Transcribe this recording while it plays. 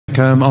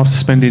after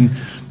spending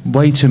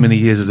way too many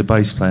years as a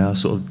bass player, I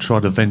sort of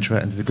tried to venture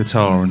out into the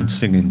guitar and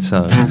singing,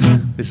 so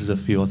this is a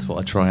few I thought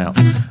I'd try out.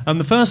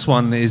 The first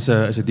one is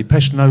a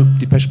Depeche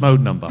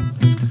Mode number.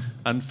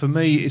 And for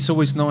me, it's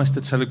always nice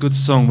to tell a good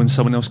song when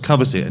someone else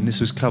covers it, and this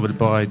was covered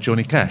by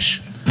Johnny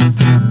Cash.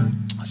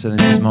 So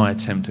this is my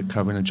attempt at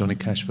covering a Johnny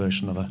Cash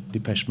version of a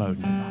Depeche Mode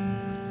number.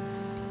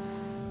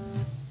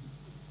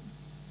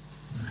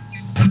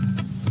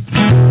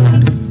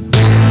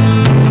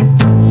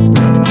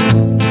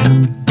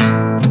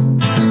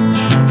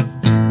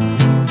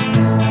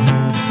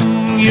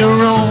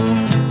 Your own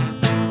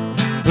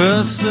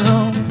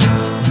personal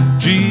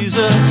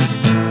Jesus,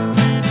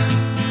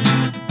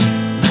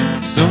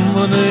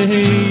 someone to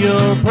hear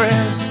your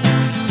prayers,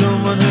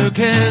 someone who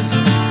cares.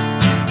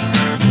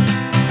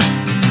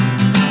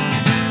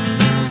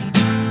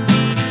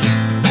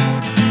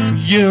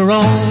 Your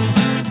own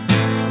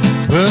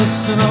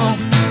personal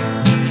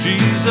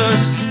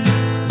Jesus,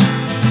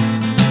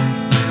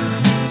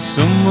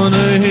 someone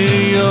to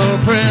hear your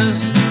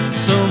prayers,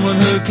 someone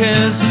who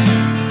cares.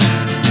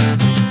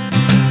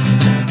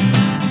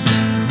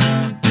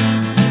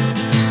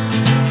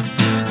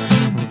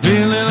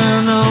 Feeling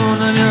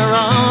unknown and you're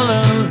all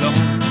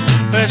alone,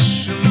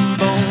 flesh and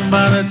bone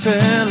by the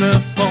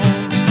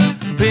telephone.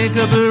 Pick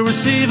up the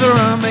receiver,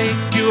 I'll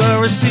make you a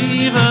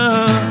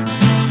receiver.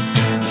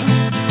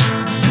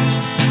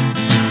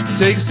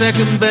 Take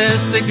second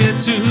best to get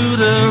to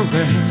the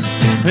rest.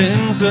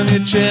 Things on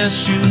your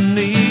chest you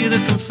need to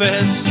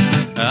confess.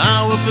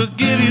 I will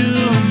forgive you,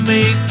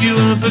 make you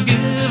a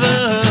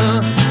forgiver.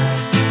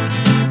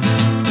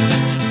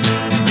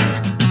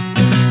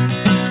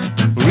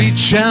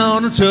 Reach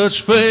out and touch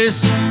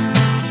face.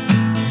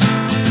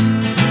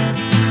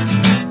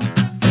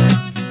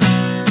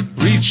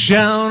 Reach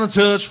out and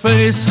touch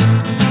face.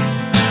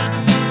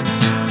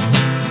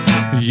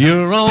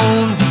 Your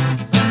own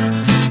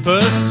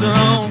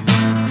personal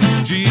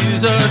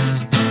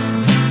Jesus,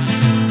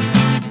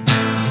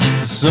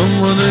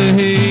 someone to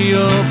hear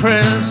your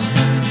prayers,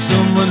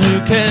 someone who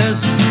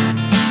cares.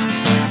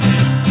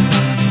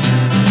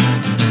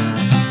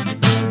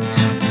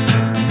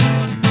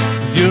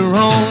 Your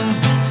own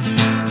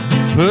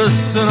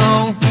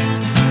personal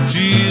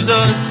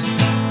Jesus,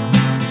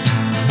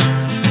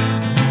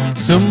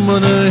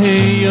 someone to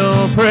hear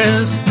your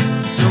prayers,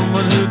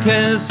 someone who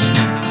cares.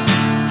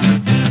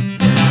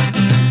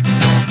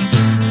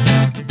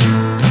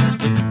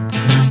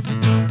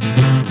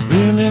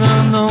 Feeling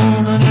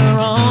unknown and you're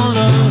all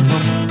alone,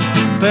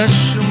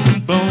 flesh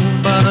and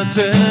bone by the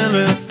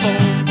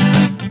telephone.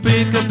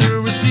 Pick up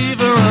the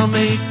receiver, I'll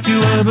make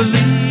you a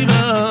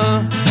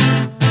believer.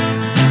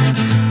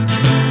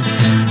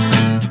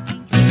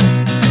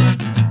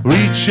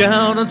 Reach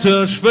out and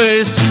touch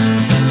face.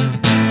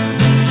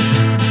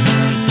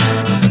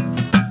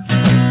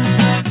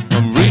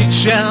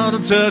 Reach out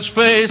and touch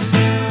face.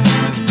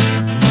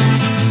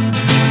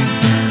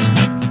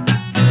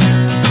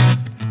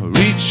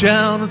 Reach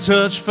out and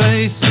touch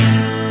face.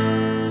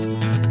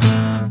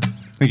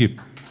 Thank you.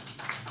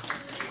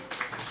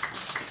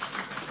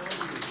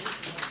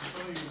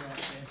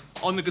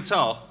 On the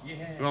guitar? Yeah.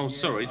 Oh,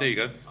 sorry, there you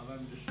go.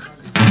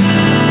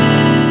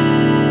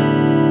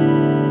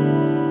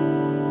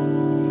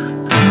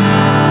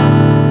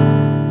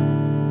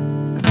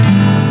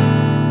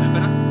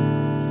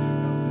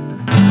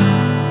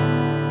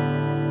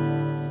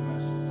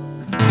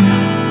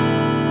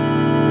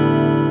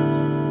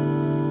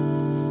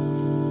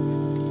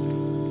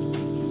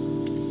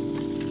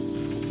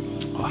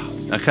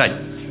 Okay.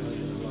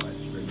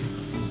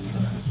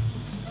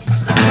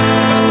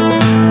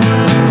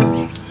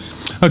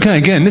 Okay,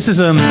 again, this is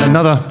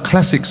another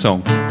classic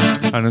song,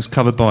 and it's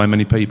covered by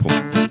many people.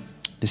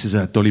 This is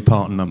a Dolly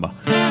Parton number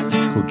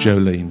called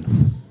Jolene.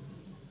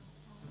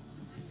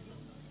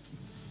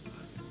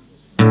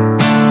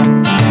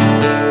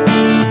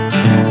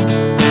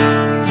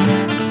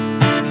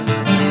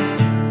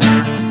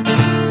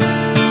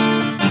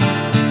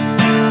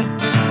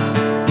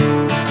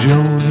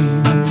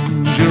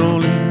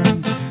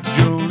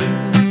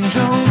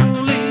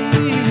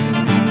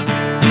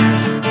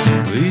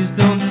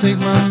 Take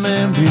my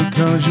man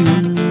because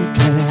you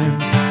can.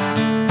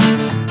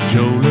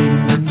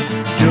 Jolene,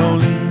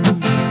 Jolene,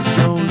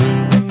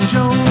 Jolene,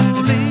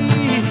 Jolene.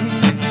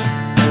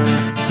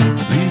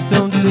 Please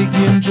don't take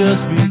him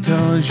just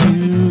because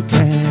you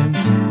can.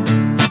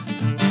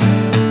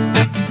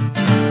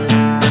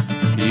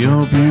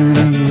 Your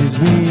beauty is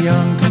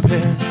beyond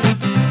compare.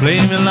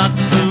 Flaming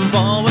locks of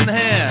auburn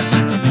hair,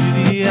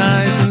 beady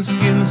eyes and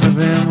skins of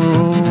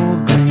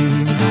emerald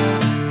green.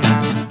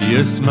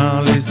 Your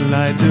smile is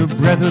like the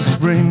breath of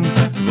spring,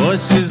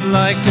 voice is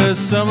like a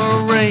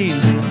summer rain.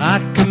 I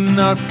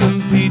cannot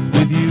compete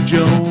with you,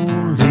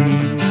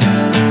 Jolene.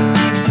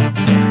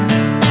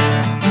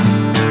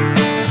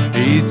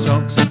 He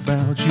talks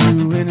about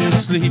you in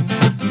his sleep,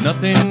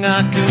 nothing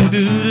I can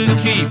do to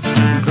keep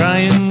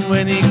crying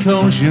when he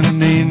calls your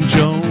name,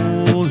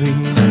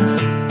 Jolene.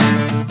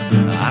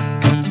 I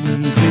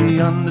can easily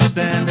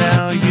understand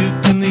how you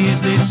can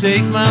easily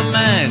take my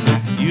mind.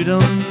 You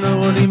don't know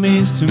what he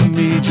means to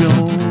me,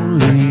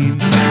 Jolene.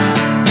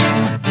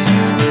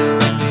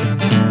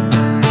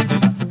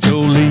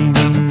 Jolene,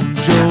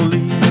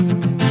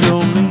 Jolene,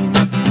 Jolene,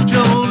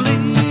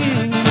 Jolene.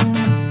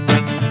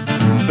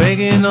 I'm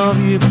begging of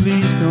you,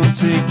 please don't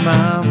take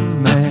my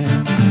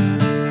man.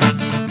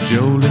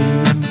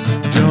 Jolene,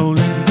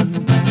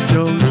 Jolene,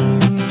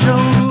 Jolene,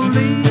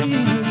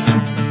 Jolene.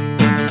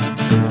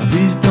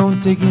 Please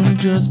don't take him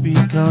just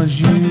because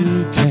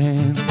you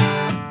can.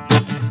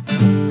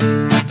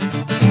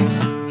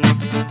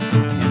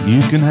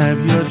 You can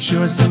have your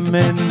choice of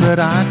men, but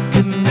I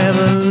could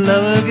never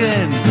love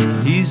again.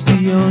 He's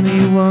the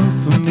only one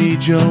for me,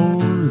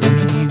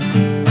 Jolene.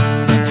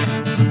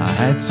 I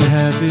had to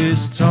have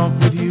this talk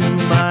with you.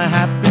 My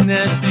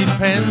happiness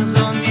depends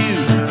on you.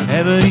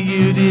 Whatever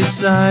you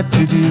decide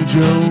to do,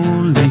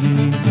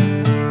 Jolene.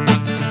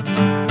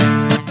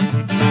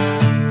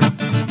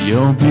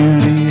 Your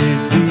beauty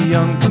is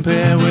beyond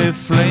compare, with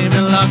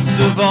flaming locks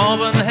of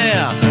auburn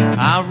hair,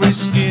 ivory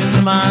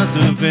skin, eyes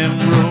of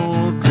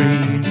emerald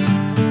green.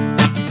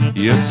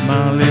 Your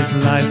smile is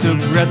like the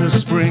breath of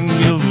spring,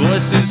 your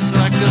voice is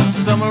like the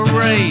summer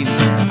rain.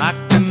 I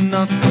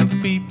cannot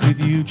compete with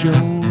you,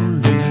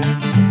 Jolene.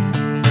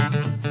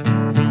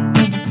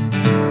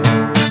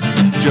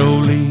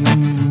 Jolene,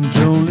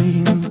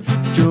 Jolene,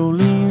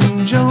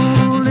 Jolene,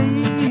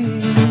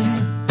 Jolene.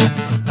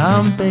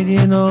 I'm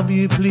begging of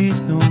you,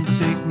 please don't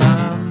take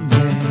my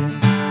man.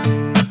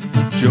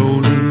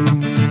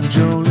 Jolene,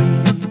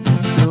 Jolene,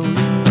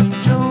 Jolene,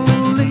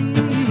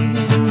 Jolene.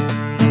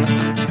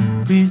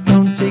 Please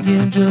don't take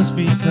him just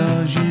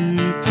because you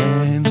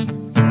can.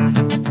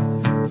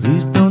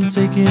 Please don't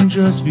take him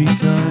just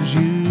because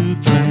you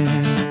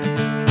can.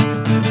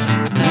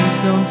 Please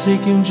don't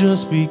take him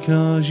just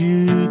because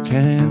you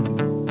can.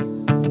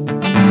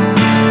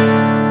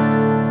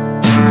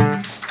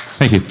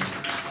 Thank you.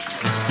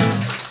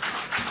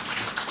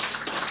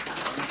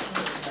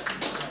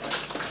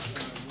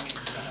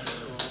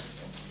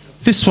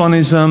 This one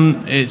is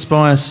it's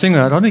by a singer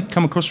I'd only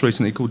come across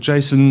recently called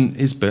Jason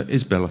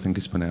Isbell, I think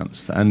it's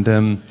pronounced. And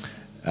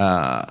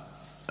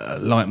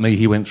like me,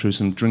 he went through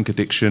some drink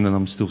addiction, and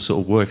I'm still sort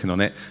of working on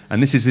it.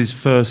 And this is his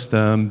first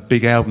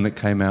big album that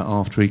came out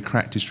after he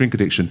cracked his drink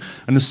addiction.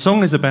 And the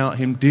song is about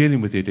him dealing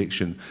with the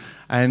addiction.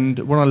 And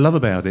what I love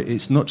about it,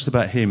 it's not just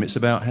about him, it's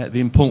about the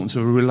importance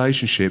of a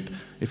relationship,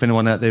 if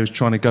anyone out there is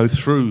trying to go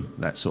through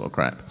that sort of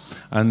crap.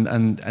 And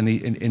he,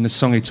 in the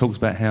song he talks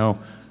about how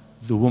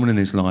the woman in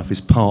his life is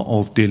part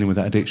of dealing with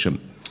that addiction.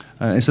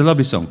 It's a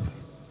lovely song.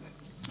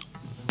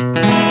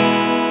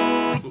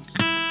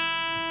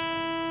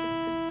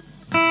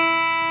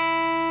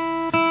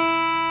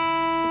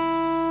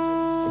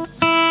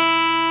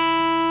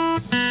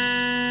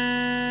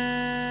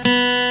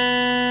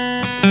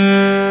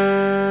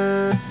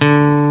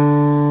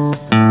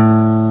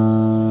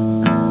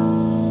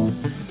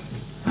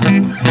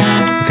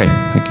 Okay,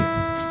 thank you.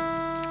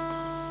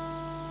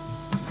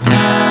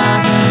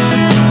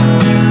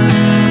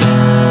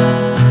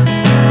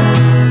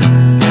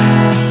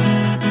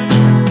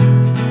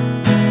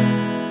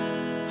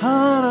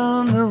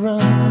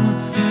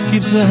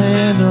 Keeps a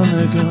hand on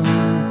the gun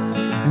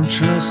and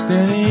trust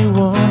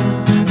anyone.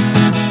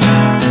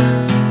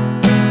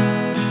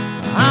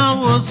 I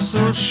was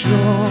so sure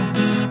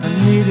I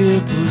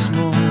needed boost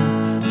more,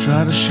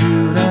 try to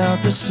shoot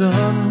out the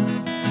sun.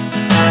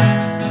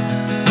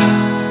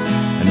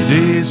 And the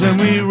days when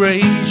we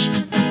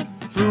raged,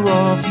 threw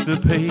off the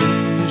page,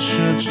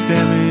 such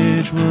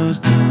damage was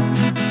done.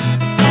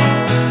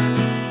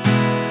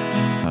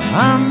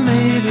 I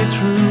made it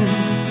through,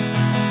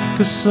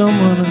 'cause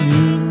someone I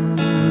knew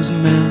was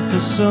meant for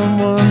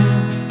someone.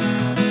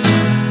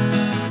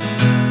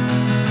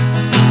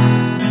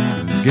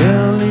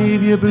 Girl,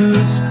 leave your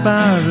boots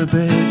by the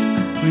bed,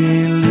 we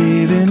ain't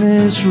leaving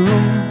this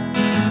room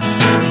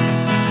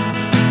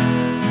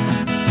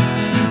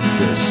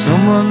till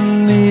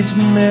someone needs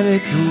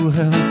medical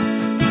help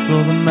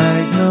before the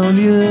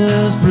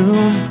magnolias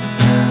bloom.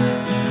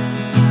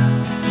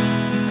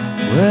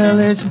 Well,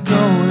 it's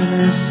going in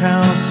this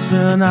house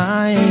and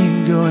I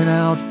ain't going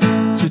out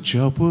to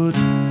chop wood.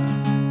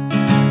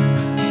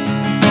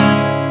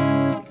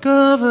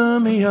 Cover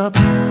me up,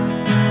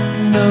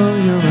 know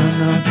you're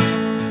enough,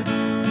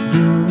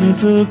 do me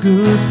for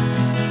good.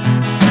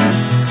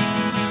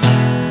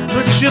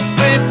 Put your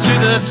faith to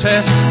the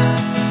test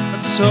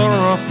and tore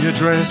off your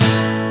dress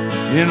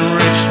in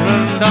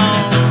Richmond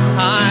on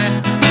high.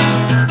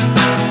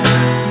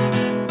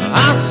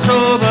 I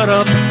sobered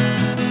up,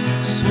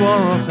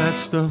 swore off that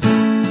stuff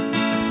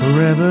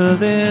forever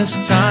this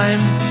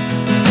time.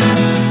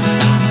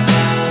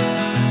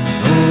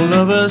 All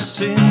of a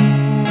sudden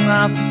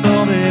I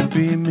thought it'd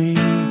be me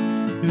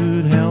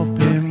who'd help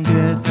him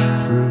get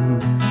through.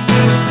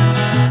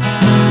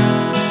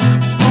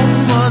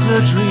 Home was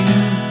a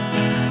dream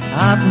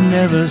I'd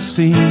never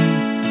seen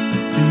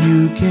till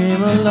you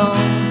came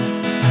along.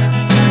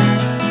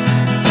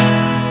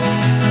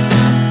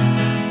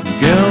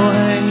 Girl,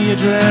 hang your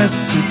dress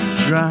to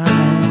dry,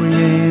 we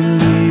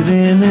ain't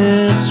leaving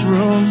this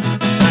room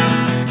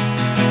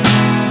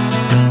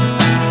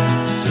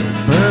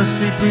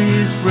icy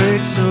breeze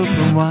breaks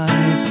open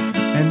wide,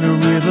 and the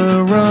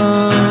river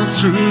runs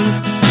through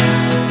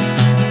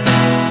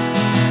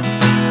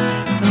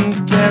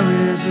and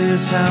carries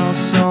his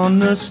house on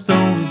the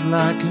stones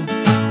like a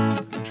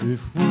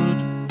driftwood.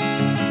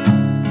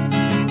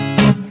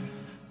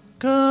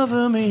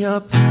 Cover me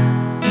up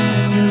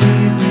and you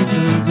leave me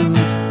for good.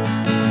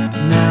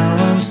 Now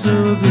I'm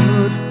so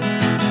good,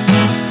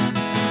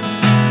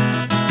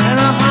 and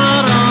a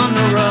heart on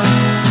the run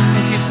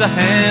keeps a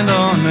hand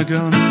on the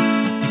gun.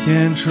 You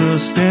can't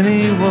trust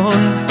anyone.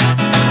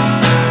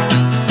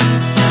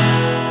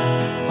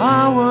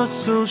 I was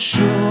so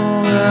sure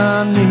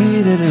I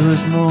needed it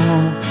was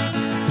more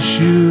to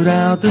shoot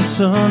out the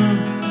sun.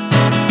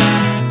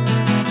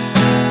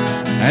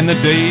 And the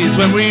days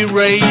when we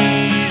raged,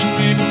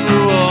 we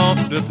threw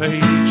off the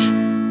page,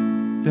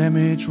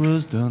 damage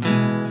was done.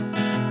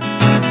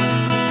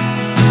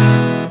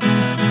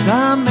 'Cause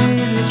I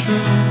made it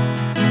through,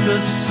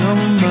 'cause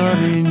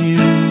somebody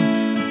knew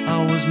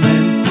I was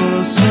meant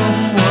for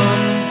someone.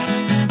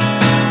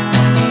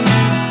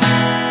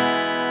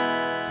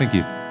 Thank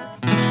you.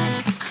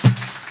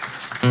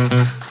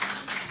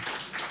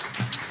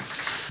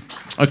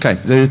 Okay,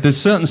 there's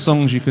certain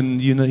songs you can,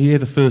 you know, you hear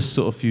the first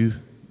sort of few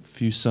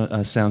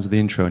sounds of the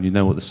intro and you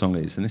know what the song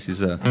is, and this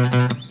is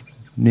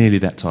nearly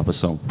that type of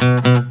song.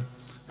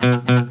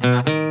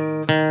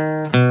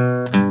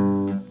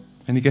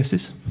 Any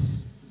guesses?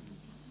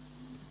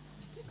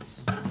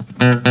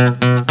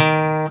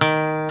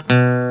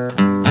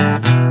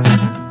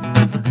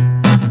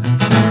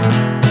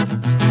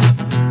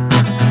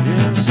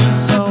 Yeah,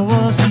 since I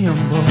was a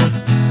young boy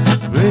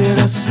with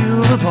a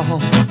silver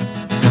ball,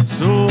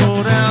 so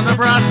down to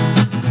Brighton,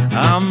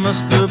 I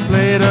must have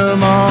played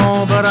them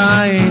all, but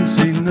I ain't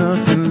seen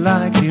nothing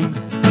like him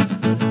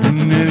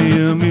in any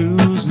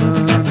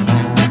amusement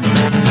hall.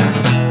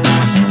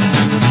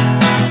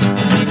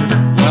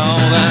 Well,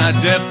 that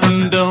deaf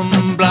and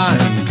dumb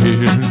blind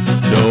kid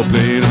don't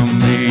play the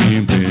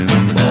mean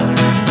pinball.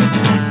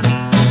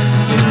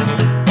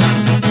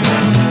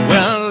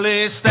 Well,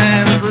 he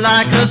stands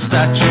like a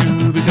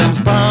statue, becomes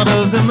part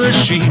of the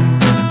machine,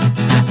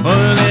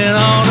 oiling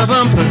all the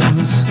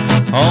bumpers,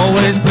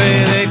 always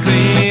playing it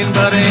clean,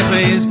 but he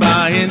plays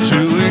by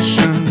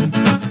intuition.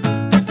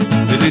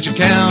 The digit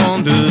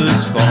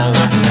counters fall.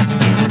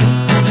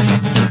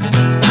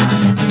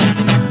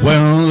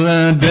 Well,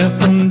 that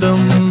deaf and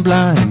dumb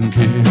blind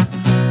kid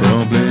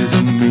plays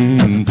a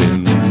mean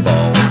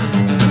pinball.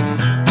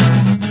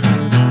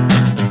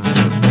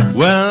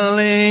 Well,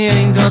 he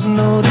ain't got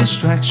no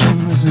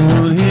distractions,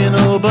 don't hear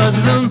no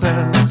buzzes and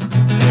bells,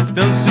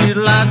 don't see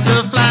the lights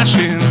are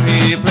flashing.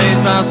 He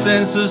plays by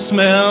sense of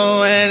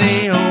smell, and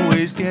he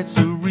always gets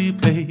a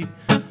replay.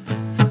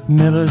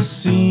 Never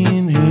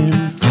seen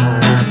him fall.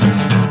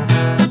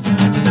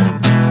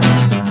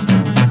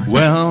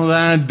 Well,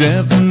 that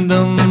deaf and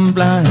dumb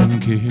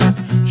blind kid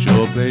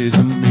sure plays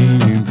a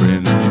mean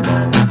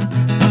pinball.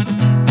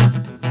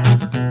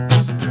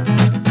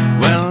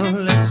 Well,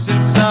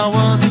 since I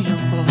was a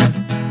young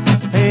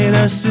boy, ain't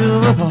a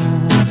silver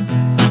ball,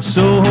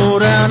 so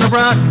down to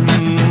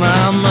Brighton,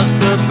 I must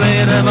have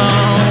played them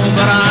all,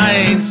 but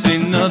I ain't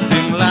seen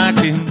nothing like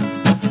him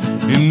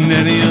in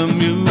any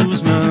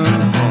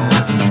amusement hall.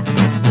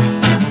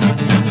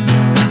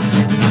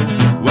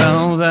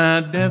 Well,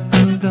 that deaf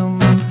and dumb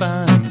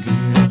blind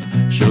kid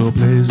sure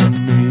plays a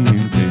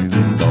mean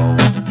pinball.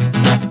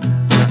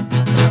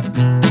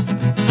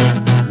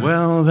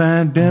 Well,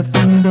 that deaf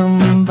and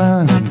dumb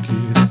blind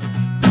kid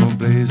sure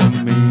plays a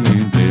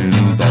mean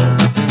pinball.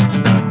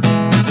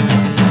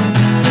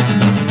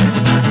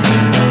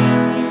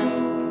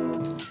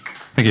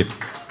 Thank you.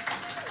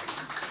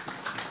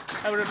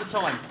 How are we at the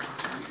time?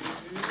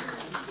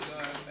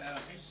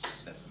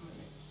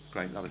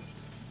 Great, love it.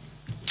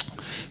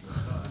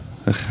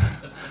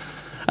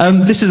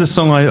 This is a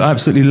song I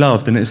absolutely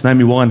loved, and it's an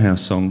Amy Winehouse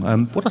song.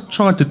 What I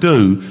tried to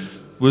do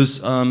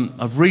was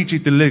I've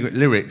rejigged the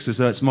lyrics as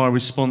though it's my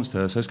response to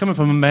her. So it's coming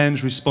from a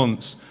man's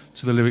response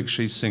to the lyrics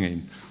she's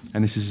singing,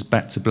 and this is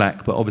Back to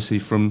Black, but obviously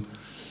from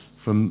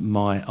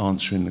my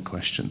answering the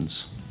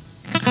questions.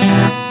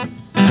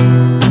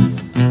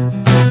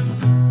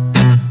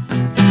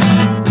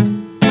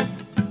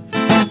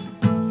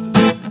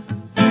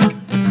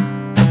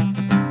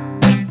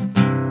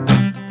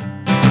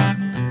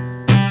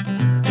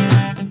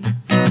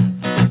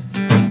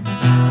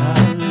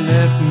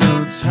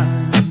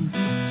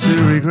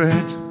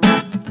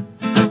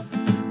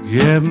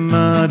 Get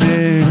my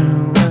day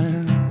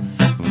wet,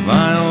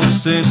 my old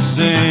safe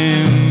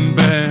same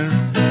bed,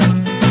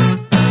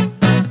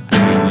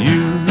 and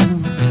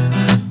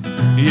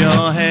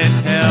your head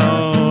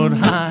held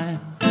high,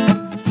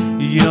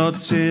 your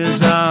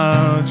tears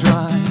are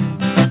dry,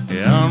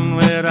 I'm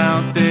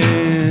without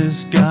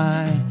this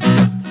guy.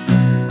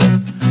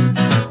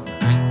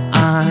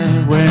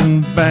 I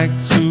went back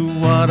to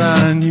what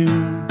I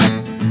knew,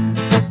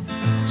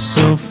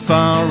 so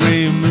far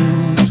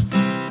removed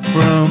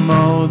from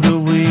all that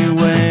we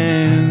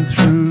went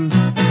through.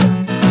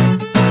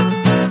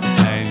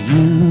 And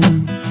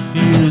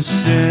you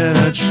said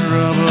a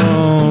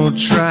troubled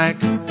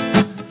track.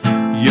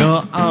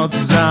 Your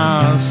odds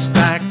are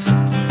stacked.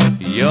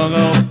 You'll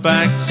go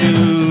back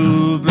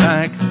to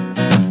black.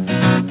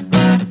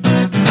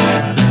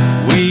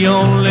 We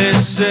only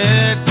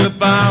said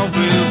goodbye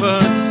with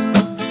words.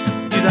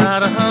 You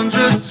died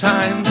 100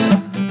 times.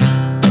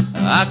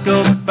 I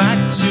go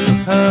back to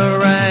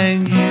her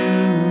and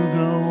you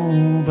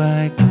go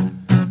back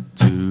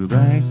to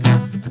black.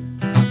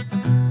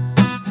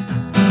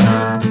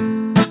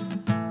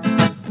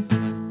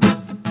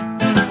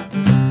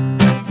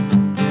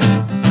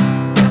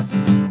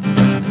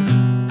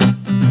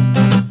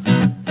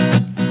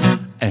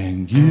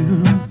 And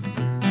you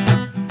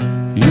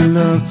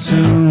love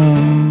too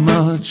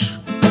much.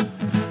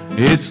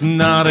 It's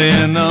not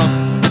enough.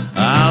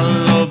 I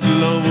love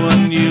love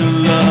when you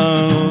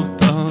love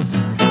puff.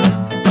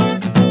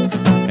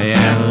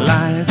 And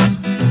life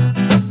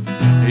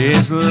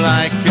is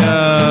like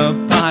a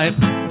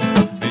pipe,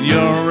 and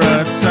you're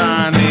a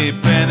tiny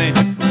penny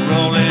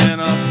rolling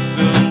up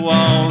the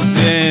walls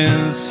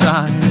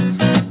inside.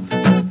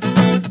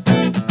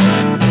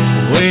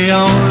 We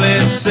only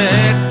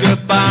said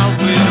goodbye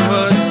with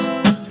words.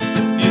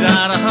 You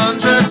died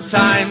 100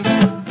 times.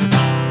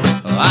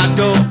 I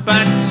go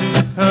back to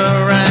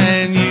her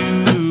and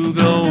you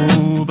go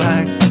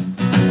back.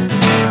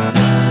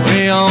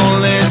 We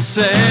only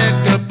said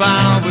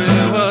goodbye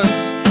with words.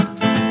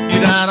 You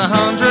died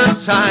 100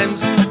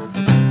 times.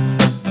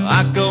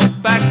 I go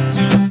back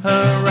to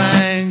her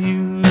and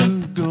you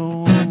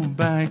go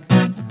back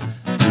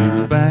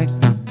to back.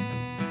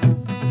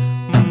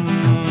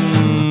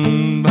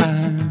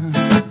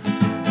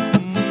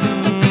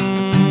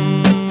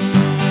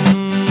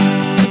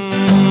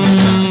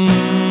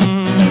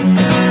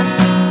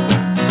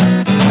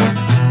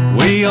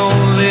 We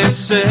only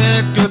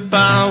said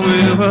goodbye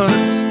with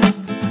words.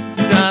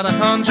 You died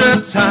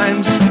 100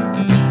 times.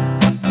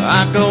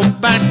 I go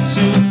back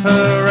to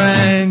her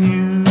and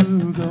you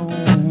go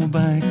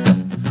back.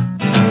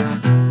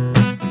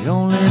 We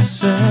only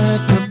said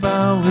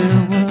goodbye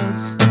with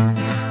words.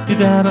 You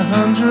died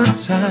 100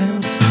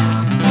 times.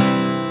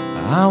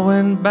 I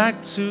went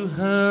back to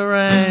her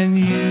and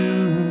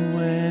you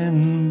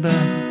went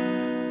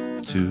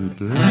back to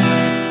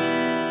black.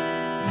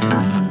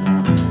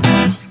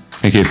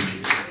 Thank you.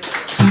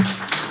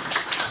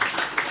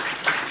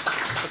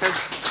 Okay,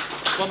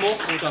 one more.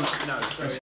 All done. No.